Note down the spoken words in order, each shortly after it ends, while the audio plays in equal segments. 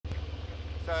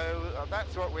So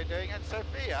that's what we're doing. And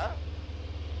Sophia,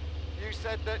 you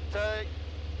said that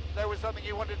there was something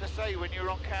you wanted to say when you were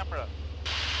on camera.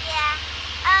 Yeah.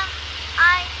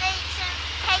 I made some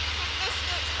cakes and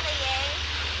biscuits for you.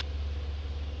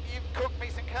 You've cooked me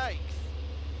some cakes.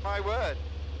 My word.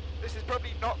 This is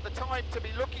probably not the time to be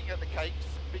looking at the cakes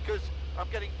because I'm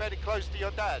getting very close to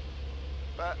your dad.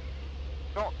 But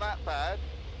not that bad.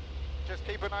 Just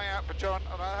keep an eye out for John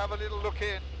and I'll have a little look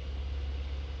in.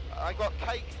 I got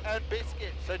cakes and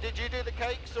biscuits. So did you do the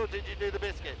cakes or did you do the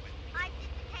biscuits? I did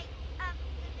the cake, the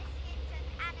biscuits, and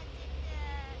Anna did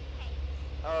the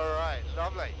cakes. All right,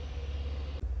 lovely.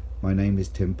 My name is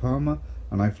Tim Palmer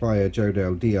and I fly a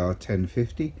Jodel DR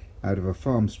 1050 out of a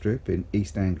farm strip in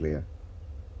East Anglia.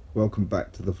 Welcome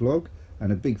back to the vlog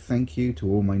and a big thank you to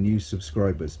all my new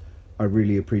subscribers. I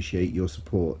really appreciate your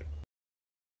support.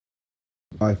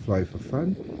 I fly for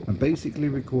fun and basically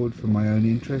record for my own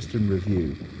interest and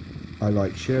review. I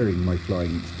like sharing my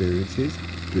flying experiences,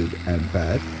 good and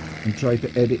bad, and try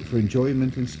to edit for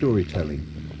enjoyment and storytelling.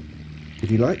 If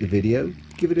you like the video,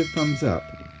 give it a thumbs up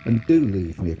and do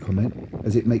leave me a comment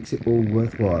as it makes it all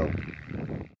worthwhile.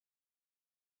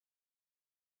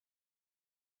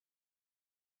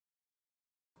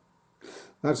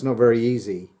 That's not very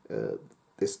easy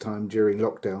this time during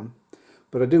lockdown,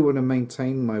 but I do want to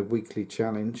maintain my weekly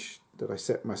challenge that I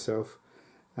set myself,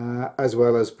 as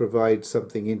well as provide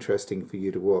something interesting for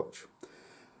you to watch.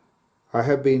 I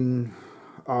have been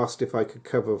asked if I could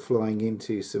cover flying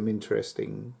into some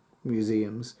interesting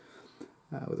museums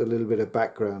with a little bit of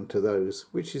background to those,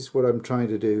 which is what I'm trying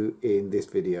to do in this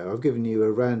video. I've given you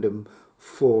a random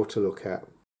 4 to look at.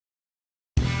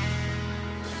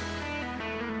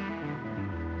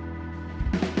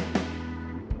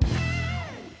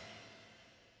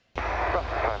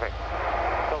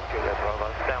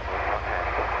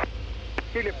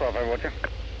 Juliet Bravo, Roger.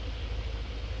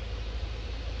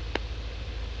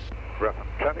 Rougham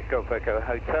traffic, Golf Echo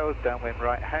Hotel, downwind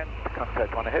right hand,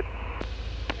 contact 1 ahead.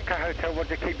 Echo Hotel,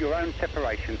 Roger, keep your own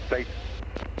separations, please.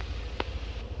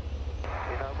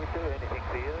 You know, we do anything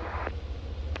for you.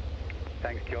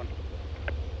 Thanks, John.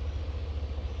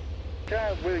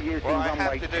 We're using What I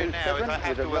runway have to do now is I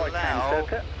have with to a right-hand allow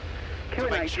circuit. to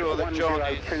make sure that John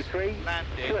is 1023,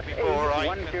 landed before I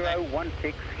can then,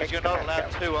 1016, because you're not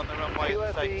allowed 2 on the runway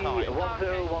at the same time.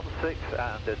 1016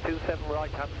 and a 27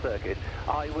 right hand circuit.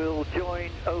 I will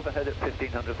join overhead at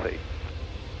 1500 feet.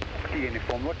 The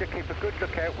uniform, Roger, keep a good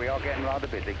lookout, we are getting rather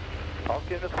busy. I'll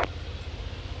give it.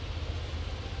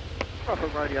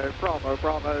 Rougham Radio, Bravo,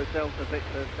 Bravo, Delta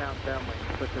Victor,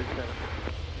 downwind for 27.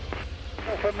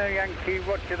 From the Yankee,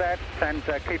 roger that, and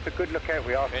keep a good lookout,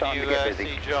 we are Can starting you to get busy.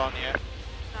 see John, yeah?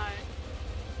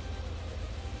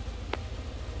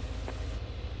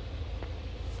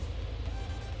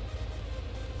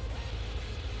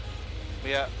 No.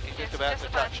 Yeah, he's just about to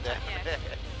touch down. Yeah.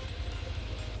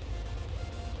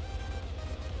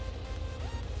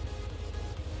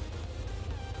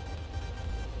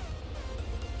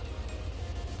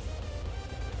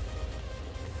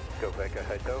 Golf Echo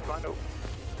Hotel, final.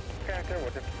 Okay,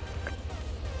 roger.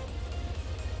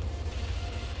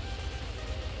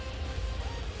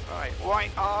 Right,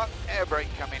 white arc, air brake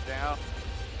coming down.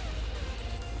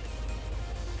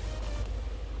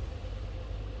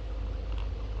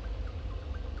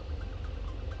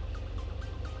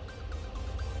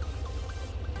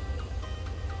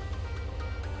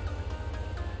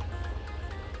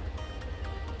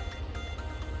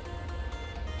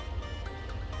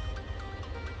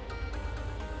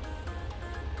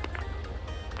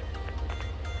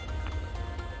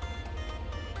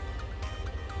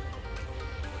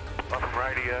 Rougham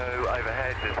Radio,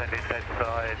 overhead, descending dead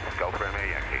side, Golf Romeo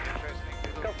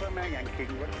Yankee. Golf Romeo Yankee,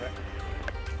 roger that.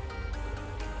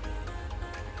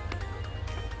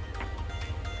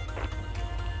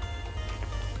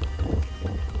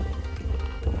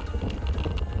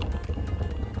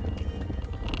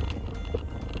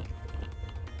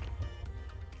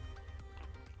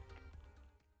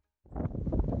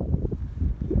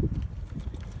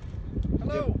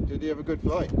 Hello. Did you have a good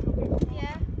flight?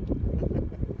 Yeah.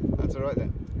 That's alright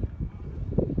then.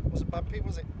 Wasn't bumpy,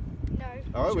 was it? No.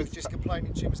 Oh, I She was just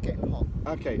complaining she was getting hot.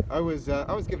 okay. I was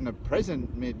given a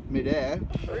present mid-air.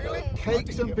 Really?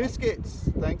 Cakes and biscuits.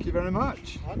 Thank you very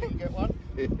much. I didn't get one.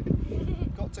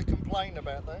 Got to complain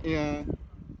about that. Yeah.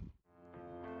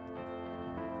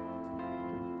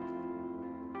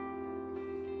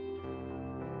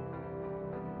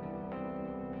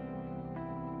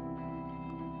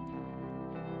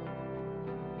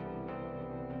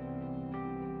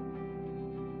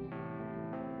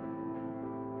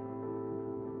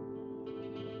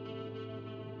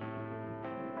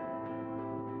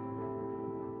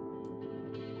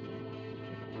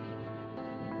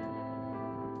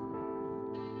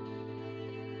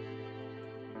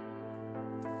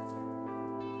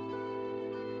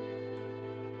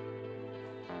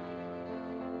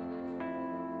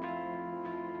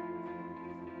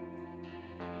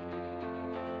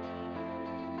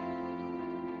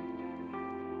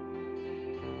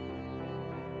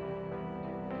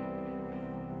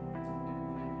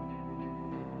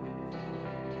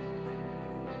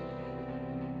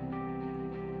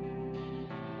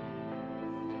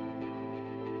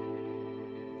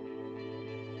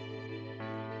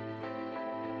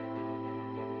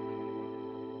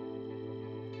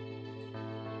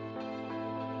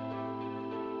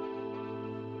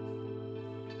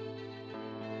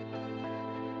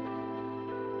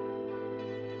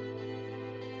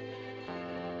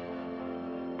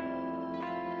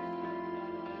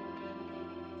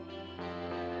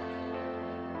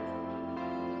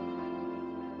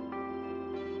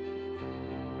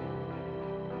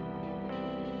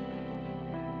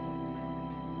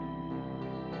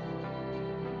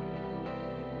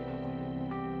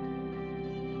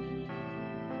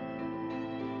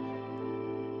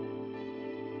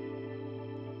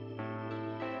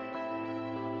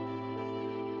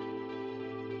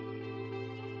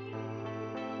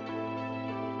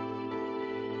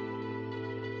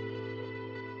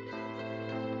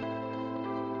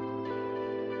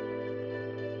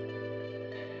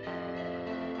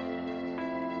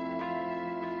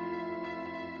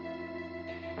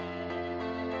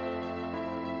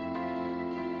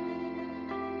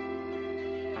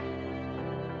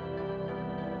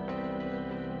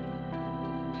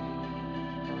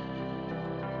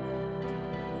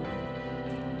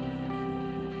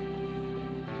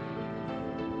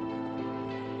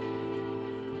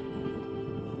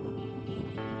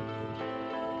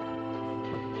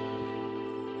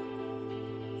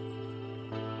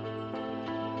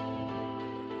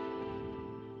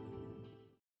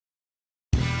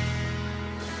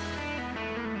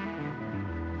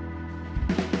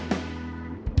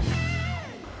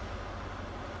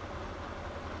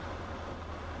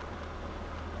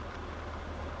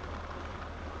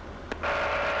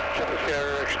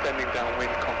 extending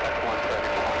downwind, contact 130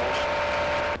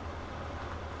 miles.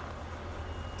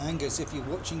 Angus, if you're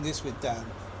watching this with Dan,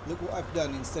 look what I've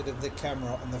done instead of the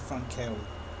camera on the front cowl.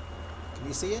 Can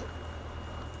you see it?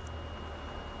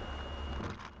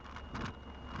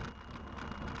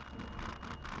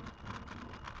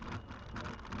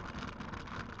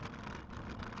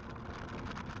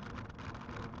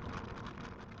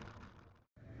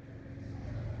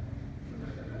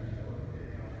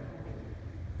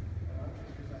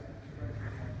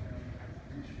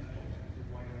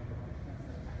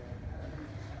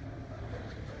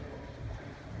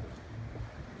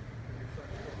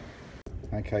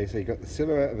 Okay, so you've got the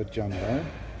silhouette of a jumbo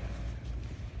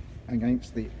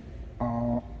against the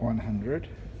R100,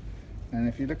 and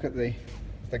if you look at the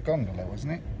gondola,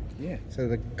 wasn't it? Yeah. So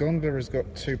the gondola has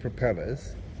got two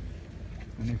propellers,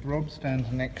 and if Rob stands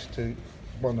next to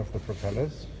one of the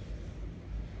propellers,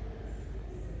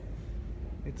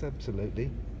 it's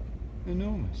absolutely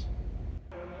enormous.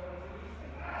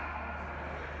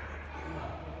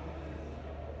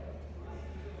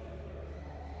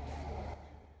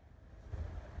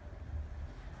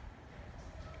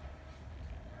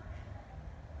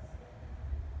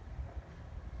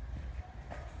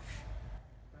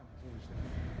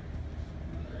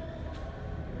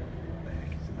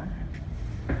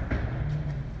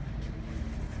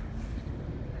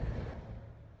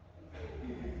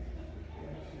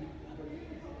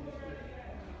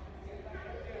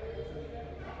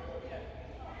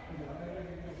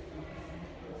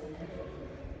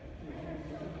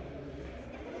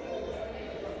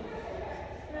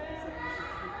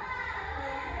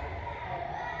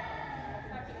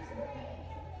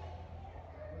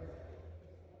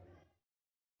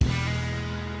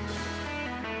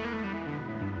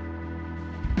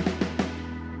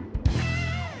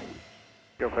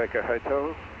 Golf Echo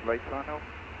Hotel, late final.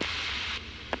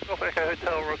 Golf Echo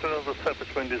Hotel, roger, the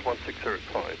surface wind is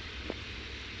 1605.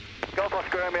 Golf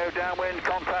Oscar Romeo downwind,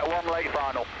 contact 1 late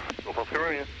final. Golf Oscar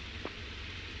Romeo.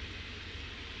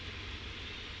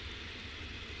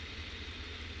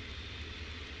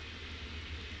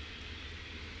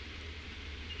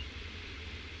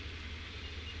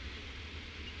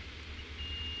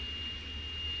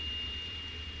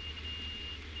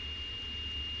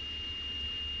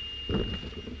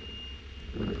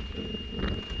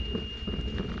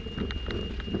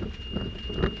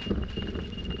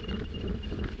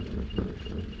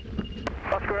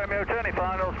 Oscar Romeo, turning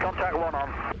finals, contact 1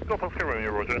 on. Golf Oscar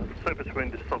Romeo, roger, surface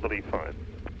wind is southerly 5.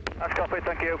 That's copied,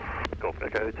 thank you. Golf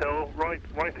Echo Hotel,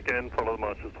 right again, follow the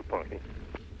marshals for parking.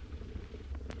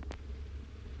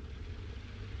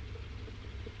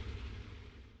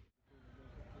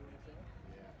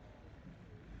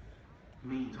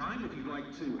 Meantime, if you'd like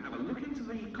to have a look into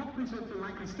the cockpit of the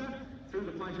Lancaster through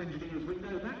the flight engineer's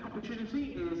window, that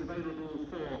opportunity is available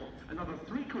for another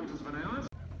 3/4 of an hour.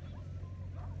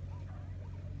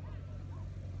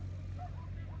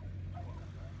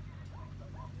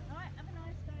 Alright, have a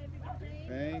nice day, everybody.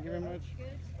 Thank you very much.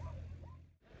 Good.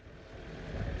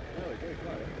 Oh, very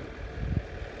quiet.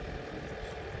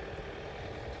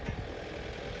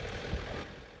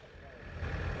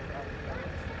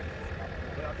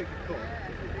 I think it's cool.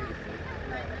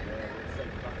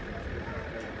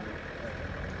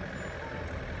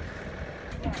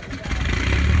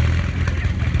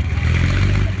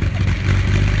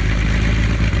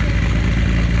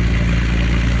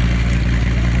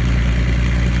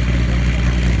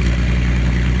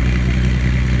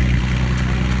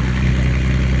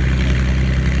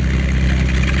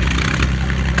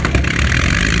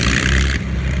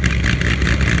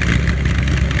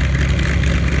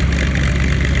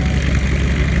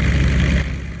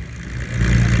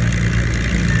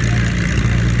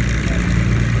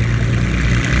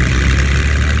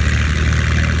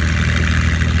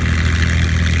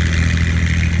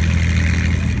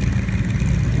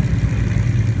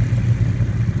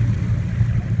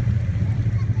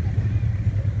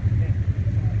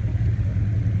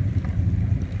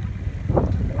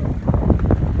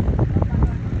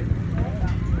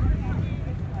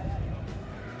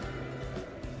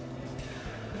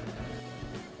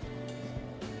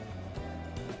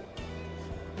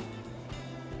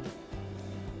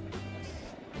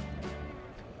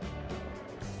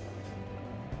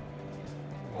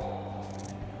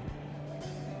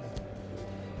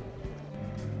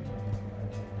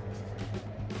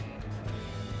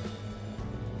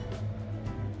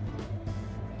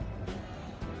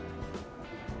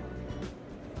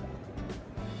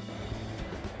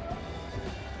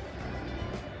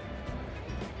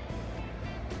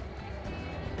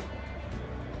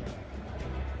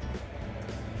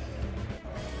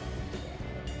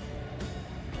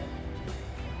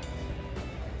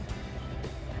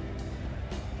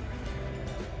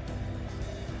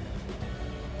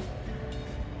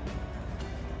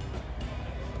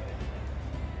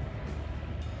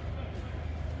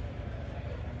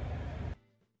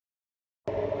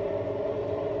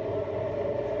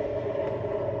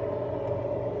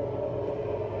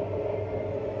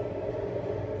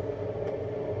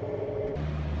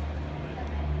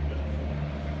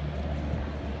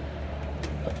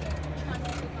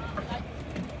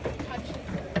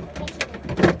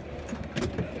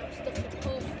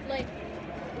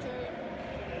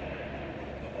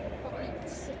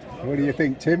 What do you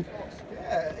think, Tim?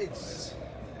 Yeah, it's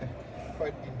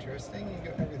quite interesting. You've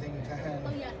got everything to hand.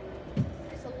 Oh yeah,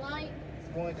 it's a light.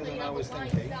 Wider than I was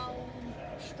thinking.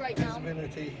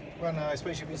 Visibility. Well, no, I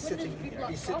suppose you'd be sitting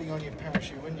on your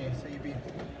parachute, wouldn't you? So you'd be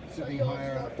sitting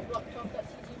higher up.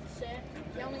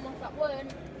 The only ones that weren't were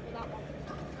that one.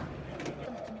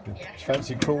 Yeah,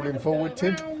 Fancy crawling forward,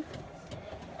 Tim?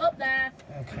 Up there.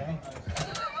 Okay.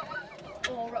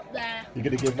 Or up there. You're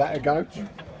going to give that a go?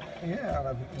 Yeah,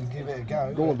 I'll give it a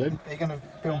go. Go on then. Are you going to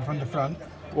film from the front?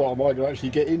 What, am I going to actually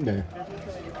get in there?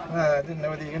 I didn't know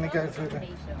whether you're going to go through the...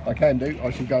 I can do. I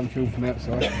should go and film from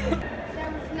outside.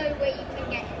 There's no way you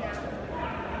can get in now.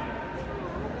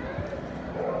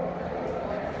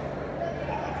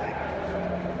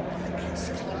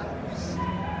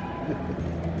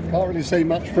 Can't really see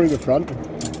much through the front.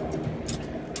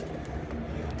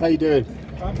 How you doing?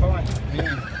 I'm fine.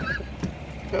 Yeah.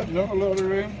 Not a lot of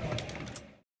room.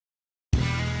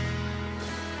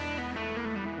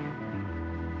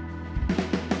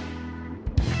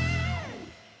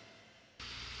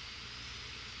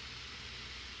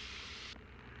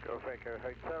 Golf Echo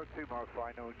Hotel, 2 mile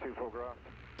final, 24 grass.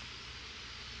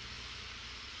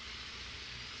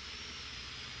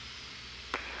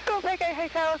 Golf Echo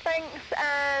Hotel, thanks.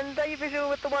 And are you visual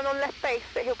with the one on left base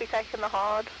that he'll be taking the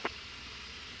hard?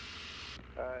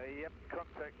 Yep,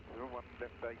 contact 1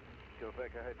 left base, Golf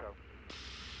Echo Hotel.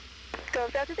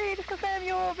 Golf Delta D, just confirm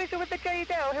you're visual with the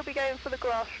Jodel. He'll be going for the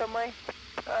grass runway.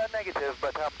 Negative,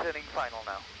 but I'm turning final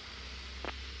now.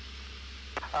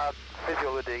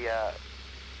 Visual with the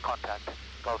contact,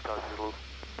 Golf Delta Z.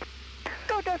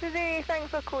 Golf Delta Z,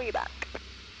 thanks, I'll call you back.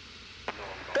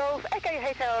 Golf Echo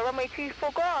Hotel, runway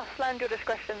 24 grass, land your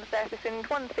discretion, surface in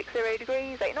 160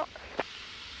 degrees, 8 knots.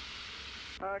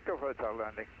 Golf Hotel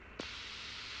landing.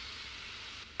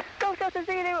 Golf Delta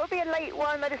Zulu, it will be a late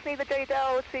one, I just need the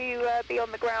Jodel to be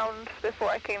on the ground before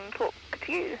I can talk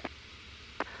to you.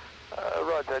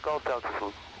 Roger, Golf Delta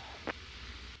Zulu.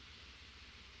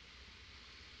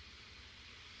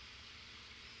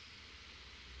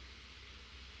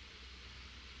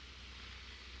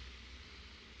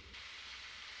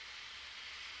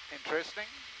 Interesting.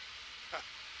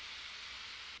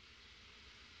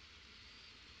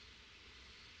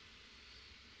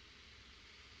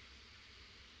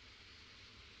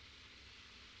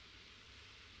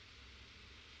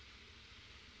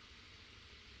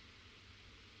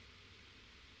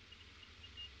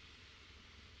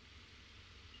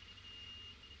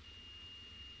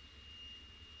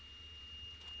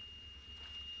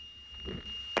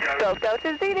 Golf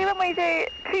Delta Zulu, runway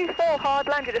 24 hard,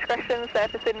 land your discretion,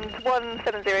 surface in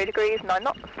 170 degrees, 9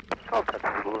 knots. Golf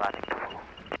Delta Zulu landing.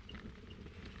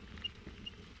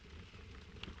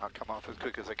 I'll come off as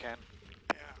quick as I can.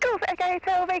 Golf Echo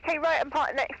Hotel, vacate right and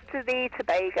park next to the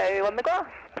Tobago on the grass.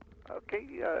 Okay,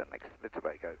 next to the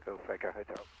Tobago, Golf Echo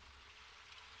Hotel.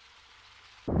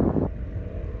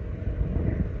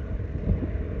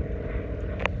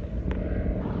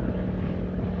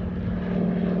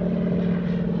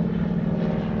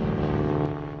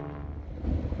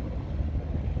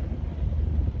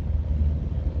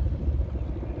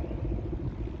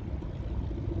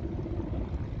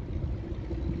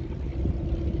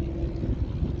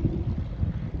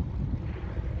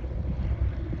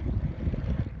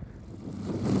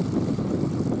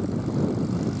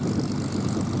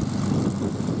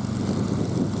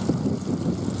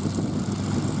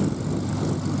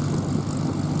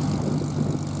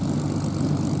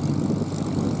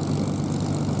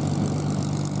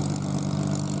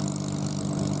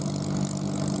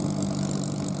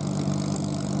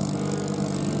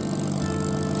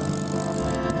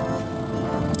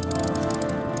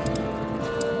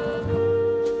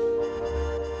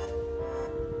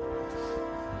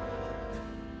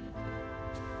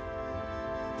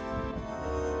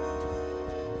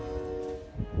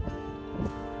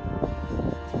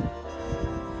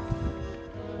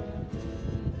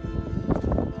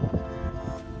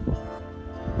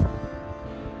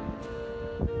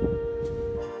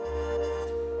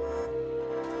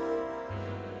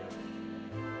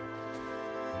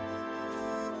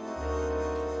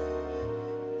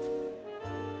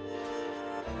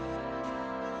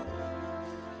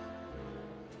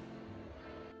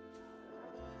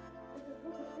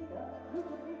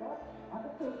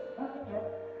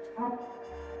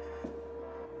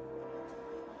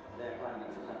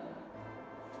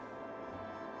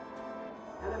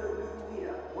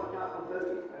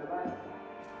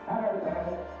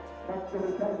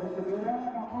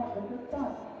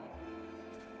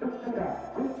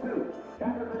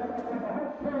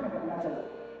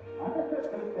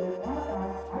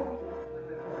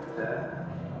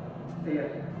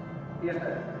 Yes. Yes,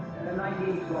 sir.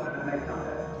 19 squadron of May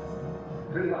Thunder.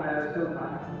 310 still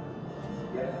fine.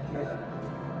 Yes, yes, sir.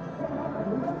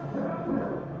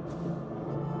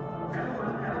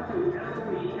 L1, L2, L3,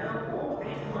 L4,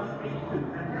 H1, H2,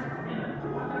 attack imminent.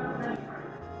 Watch out for enemy.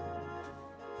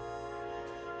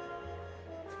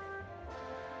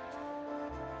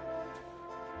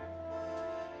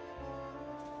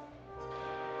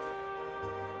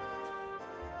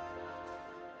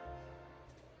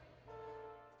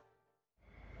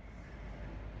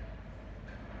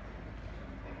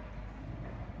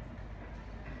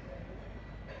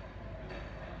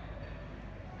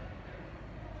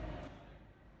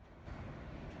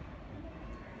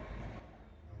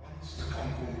 The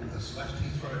Concorde has left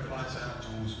Heathrow, it flies out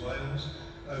towards Wales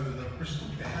over the Bristol.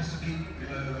 It has to keep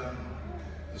below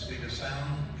the speed of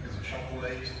sound because of shock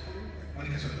weight. When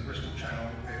it gets over the Bristol Channel,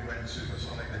 it went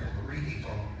supersonic. They put the reheat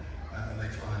on and they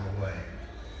climb away.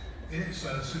 In its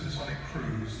supersonic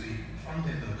cruise, the front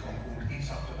end of the Concorde heats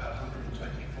up to about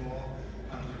 124,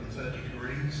 130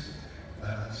 degrees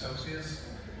Celsius.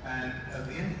 And at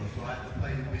the end of the flight, the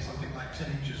plane will be something like 10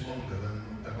 inches longer than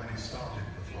when it started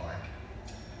the flight.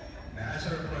 Now, as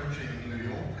they're approaching New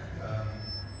York,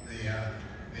 the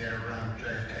area around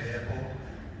JFK Airport,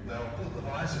 they'll put the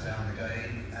visor down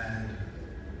again and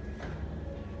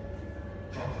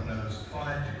drop the nose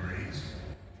 5 degrees.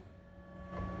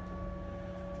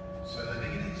 So they're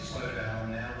beginning to slow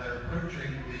down now. They're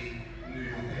approaching the New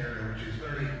York area, which is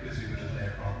very busy with little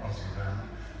aircraft passing around.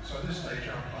 So at this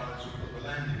stage, our pilots will put the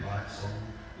landing lights on,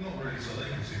 not really so they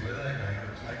can see where they're going,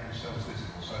 but to make themselves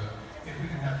visible. So if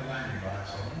we can have the landing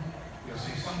lights on, you'll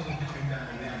see some of them coming down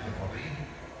on the underbody,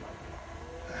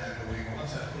 and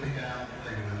once they're fully down, they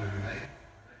will illuminate.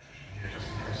 Here, just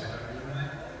in case they don't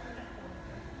illuminate.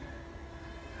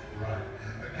 Right,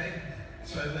 okay.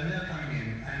 So they're now coming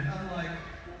in, and unlike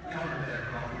current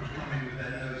aircraft, which come in with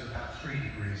their nose about 3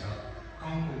 degrees up,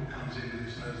 Concorde comes in with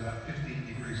its nose about 15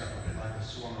 degrees up, a bit like a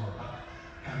swan or a duck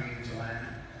coming into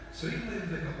land. So even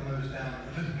if they've got the nose down a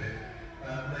little bit,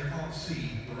 they can't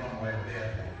see the runway or the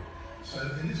airport. So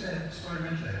in this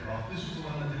experimental aircraft, this was the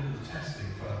one that did all the testing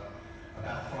for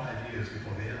about 5 years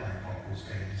before the airline Concords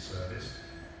came into service.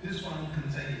 This one can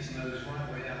take its nose right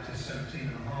way down to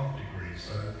 17.5 degrees.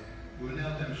 So we'll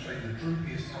now demonstrate the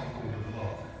droopiest Concorde of the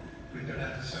lot. We go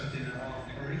down to 17.5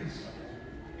 degrees.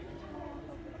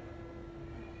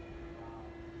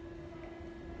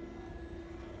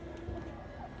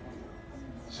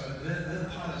 So the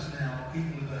pilots now,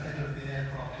 even with the head of the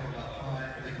aircraft held up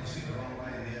high, they can see the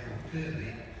runway and the airport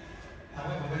clearly.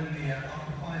 However, when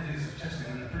after 5 years of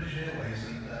testing, when the British Airways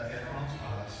and Air France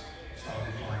pilots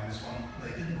started flying this one,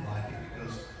 they didn't like it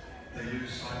because they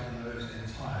used side of the nose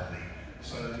entirely.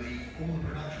 So all the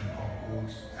production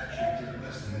Concords actually droop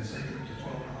less than this. They droop to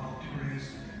 12.5 degrees,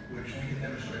 which we can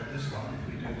demonstrate on this one. If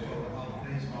we do 12.5,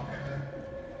 please, Mark Echo.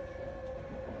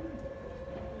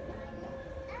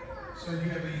 So have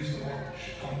you ever used the